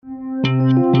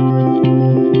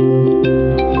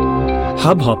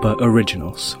Hubhopper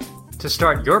Originals. To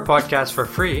start your podcast for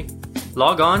free,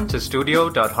 log on to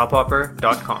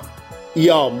studio.hubhopper.com.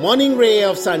 Your morning ray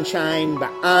of sunshine by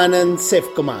Anand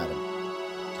Sivkumar.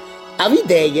 Are we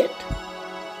there yet?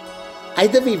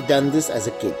 Either we've done this as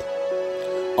a kid,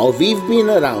 or we've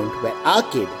been around where our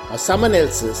kid or someone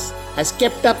else's has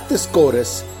kept up this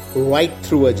chorus right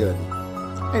through a journey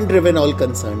and driven all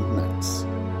concerned nuts.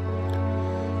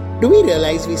 Do we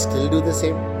realize we still do the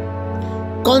same?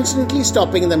 Constantly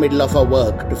stopping in the middle of our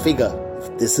work to figure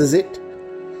if this is it,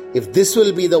 if this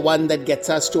will be the one that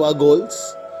gets us to our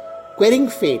goals, querying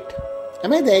fate.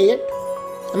 Am I there yet?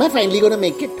 Am I finally going to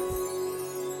make it?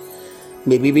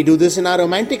 Maybe we do this in our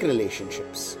romantic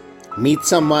relationships. Meet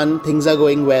someone, things are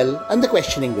going well, and the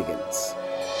questioning begins.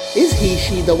 Is he,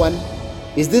 she the one?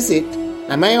 Is this it?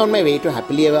 Am I on my way to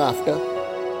happily ever after?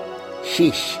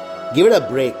 Sheesh, give it a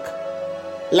break.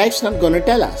 Life's not going to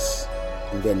tell us,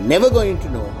 and we're never going to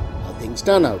know how things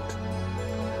turn out.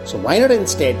 So why not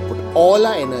instead put all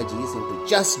our energies into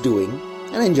just doing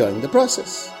and enjoying the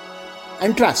process?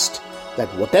 And trust that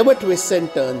whatever twists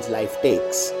and turns life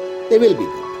takes, they will be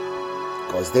good.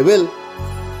 Because they will.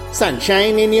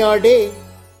 Sunshine in your day.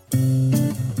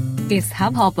 इस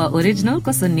Hubhopper original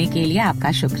को सुनने के लिए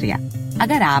आपका शुक्रिया।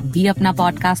 अगर आप भी अपना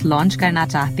पॉडकास्ट लॉन्च करना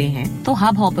चाहते हैं तो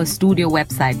हब हॉपर स्टूडियो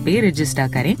वेबसाइट पे रजिस्टर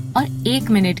करें और 1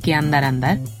 मिनट के अंदर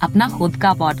अंदर अपना खुद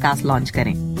का पॉडकास्ट लॉन्च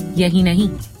करें। यही नहीं,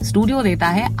 स्टूडियो देता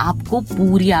है आपको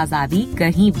पूरी आजादी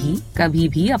कहीं भी कभी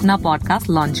भी अपना पॉडकास्ट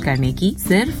लॉन्च करने की,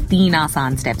 सिर्फ 3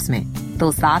 आसान स्टेप्स में।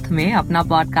 तो साथ में अपना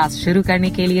पॉडकास्ट शुरू करने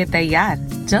के लिए तैयार?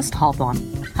 Just hop on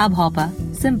Hubhopper,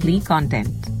 simply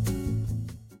content.